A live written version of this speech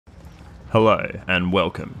Hello and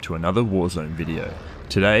welcome to another Warzone video.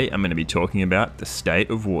 Today I'm going to be talking about the state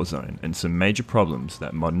of Warzone and some major problems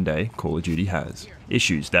that modern day Call of Duty has.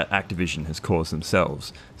 Issues that Activision has caused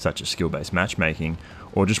themselves, such as skill-based matchmaking,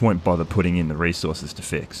 or just won't bother putting in the resources to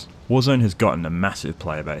fix. Warzone has gotten a massive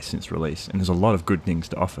player base since release and has a lot of good things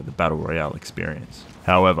to offer the Battle Royale experience.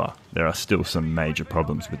 However, there are still some major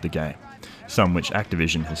problems with the game. Some which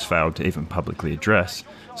Activision has failed to even publicly address,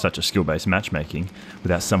 such as skill-based matchmaking,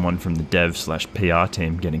 without someone from the dev/PR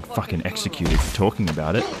team getting fucking executed for talking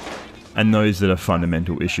about it, and those that are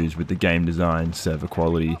fundamental issues with the game design, server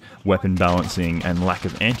quality, weapon balancing, and lack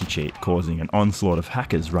of anti-cheat causing an onslaught of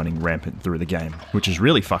hackers running rampant through the game, which is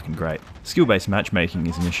really fucking great. Skill-based matchmaking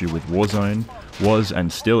is an issue with Warzone, was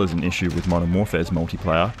and still is an issue with Modern Warfare's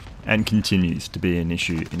multiplayer, and continues to be an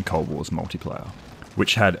issue in Cold War's multiplayer,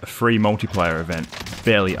 which had a free multiplayer event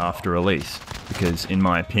barely after release, because in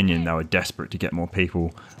my opinion they were desperate to get more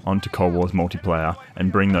people onto Cold War's multiplayer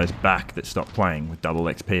and bring those back that stopped playing with double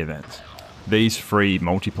XP events. These free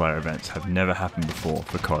multiplayer events have never happened before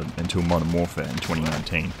for COD until Modern Warfare in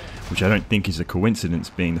 2019, which I don't think is a coincidence,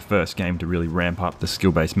 being the first game to really ramp up the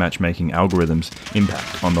skill-based matchmaking algorithm's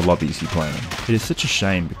impact on the lobbies you play in. It is such a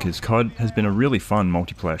shame because COD has been a really fun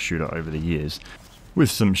multiplayer shooter over the years, with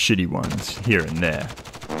some shitty ones here and there.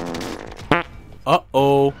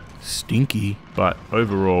 Uh-oh, stinky. But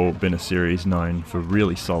overall been a series known for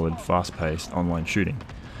really solid, fast-paced online shooting.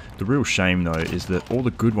 The real shame though is that all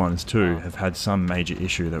the good ones too have had some major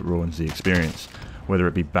issue that ruins the experience, whether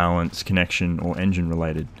it be balance, connection or engine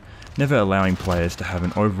related, never allowing players to have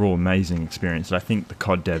an overall amazing experience that I think the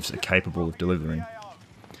COD devs are capable of delivering.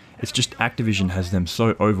 It's just Activision has them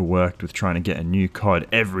so overworked with trying to get a new COD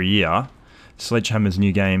every year. Sledgehammer's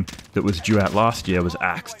new game that was due out last year was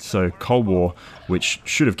axed, so Cold War, which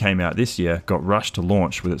should have came out this year, got rushed to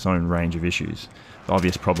launch with its own range of issues. The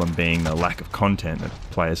obvious problem being the lack of content that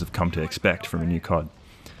players have come to expect from a new COD.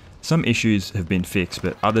 Some issues have been fixed,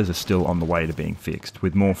 but others are still on the way to being fixed,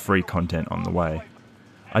 with more free content on the way.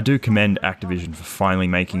 I do commend Activision for finally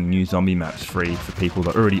making new zombie maps free for people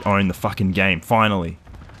that already own the fucking game, finally!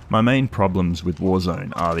 My main problems with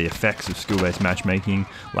Warzone are the effects of skill-based matchmaking,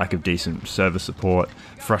 lack of decent server support,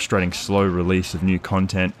 frustrating slow release of new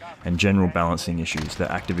content, and general balancing issues that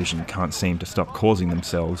Activision can't seem to stop causing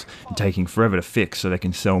themselves and taking forever to fix so they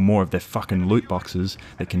can sell more of their fucking loot boxes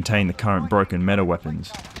that contain the current broken meta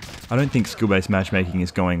weapons. I don't think skill-based matchmaking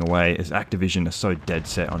is going away, as Activision are so dead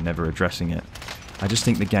set on never addressing it. I just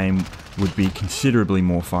think the game would be considerably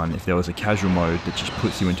more fun if there was a casual mode that just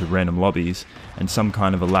puts you into random lobbies, and some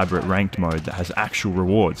kind of elaborate ranked mode that has actual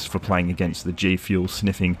rewards for playing against the G-Fuel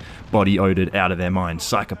sniffing, body-odored, out-of-their-mind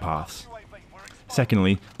psychopaths.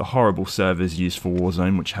 Secondly, the horrible servers used for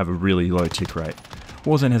Warzone, which have a really low tick rate.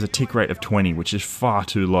 Warzone has a tick rate of 20, which is far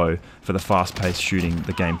too low for the fast-paced shooting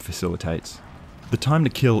the game facilitates. The time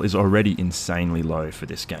to kill is already insanely low for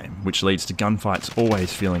this game, which leads to gunfights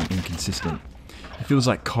always feeling inconsistent. It feels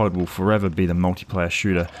like COD will forever be the multiplayer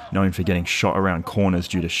shooter known for getting shot around corners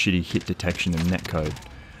due to shitty hit detection and netcode.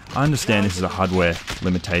 I understand this is a hardware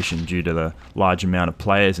limitation due to the large amount of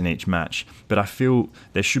players in each match, but I feel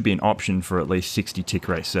there should be an option for at least 60 tick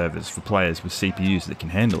rate servers for players with CPUs that can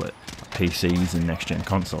handle it, PCs and next-gen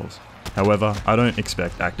consoles. However, I don't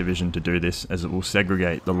expect Activision to do this, as it will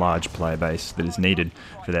segregate the large player base that is needed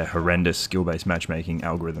for their horrendous skill-based matchmaking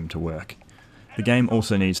algorithm to work. The game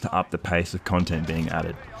also needs to up the pace of content being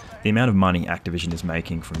added. The amount of money Activision is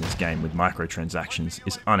making from this game with microtransactions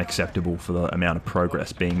is unacceptable for the amount of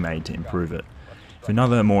progress being made to improve it. If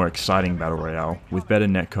another more exciting Battle Royale, with better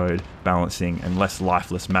netcode, balancing and less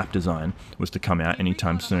lifeless map design was to come out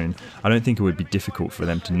anytime soon, I don't think it would be difficult for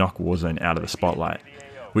them to knock Warzone out of the spotlight,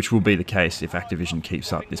 which will be the case if Activision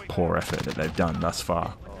keeps up this poor effort that they've done thus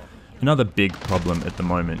far. Another big problem at the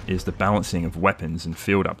moment is the balancing of weapons and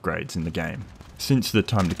field upgrades in the game. Since the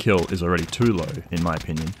time to kill is already too low, in my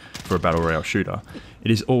opinion, for a Battle Royale shooter, it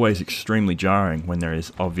is always extremely jarring when there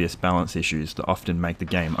is obvious balance issues that often make the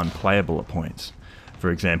game unplayable at points. For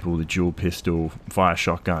example, the dual pistol, fire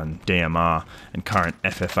shotgun, DMR, and current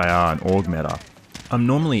FFAR and AUG meta. I'm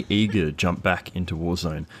normally eager to jump back into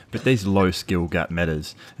Warzone, but these low skill gap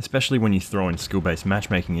metas, especially when you throw in skill-based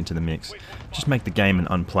matchmaking into the mix, just make the game an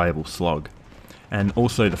unplayable slog. And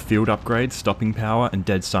also the field upgrades, stopping power and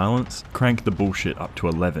dead silence crank the bullshit up to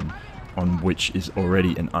 11, on which is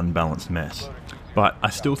already an unbalanced mess. But I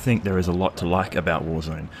still think there is a lot to like about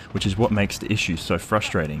Warzone, which is what makes the issue so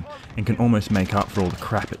frustrating and can almost make up for all the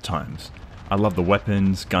crap at times. I love the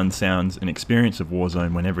weapons, gun sounds and experience of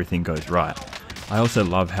Warzone when everything goes right. I also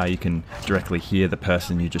love how you can directly hear the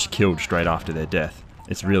person you just killed straight after their death.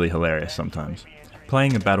 It's really hilarious sometimes.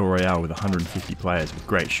 Playing a battle royale with 150 players with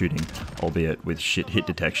great shooting, albeit with shit hit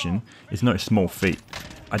detection, is no small feat.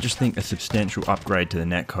 I just think a substantial upgrade to the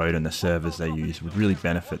netcode and the servers they use would really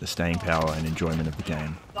benefit the staying power and enjoyment of the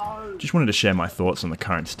game. Just wanted to share my thoughts on the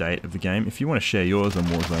current state of the game. If you want to share yours on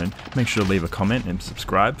Warzone, make sure to leave a comment and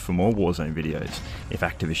subscribe for more Warzone videos, if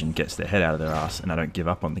Activision gets their head out of their ass and I don't give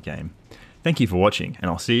up on the game. Thank you for watching, and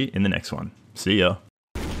I'll see you in the next one. See ya!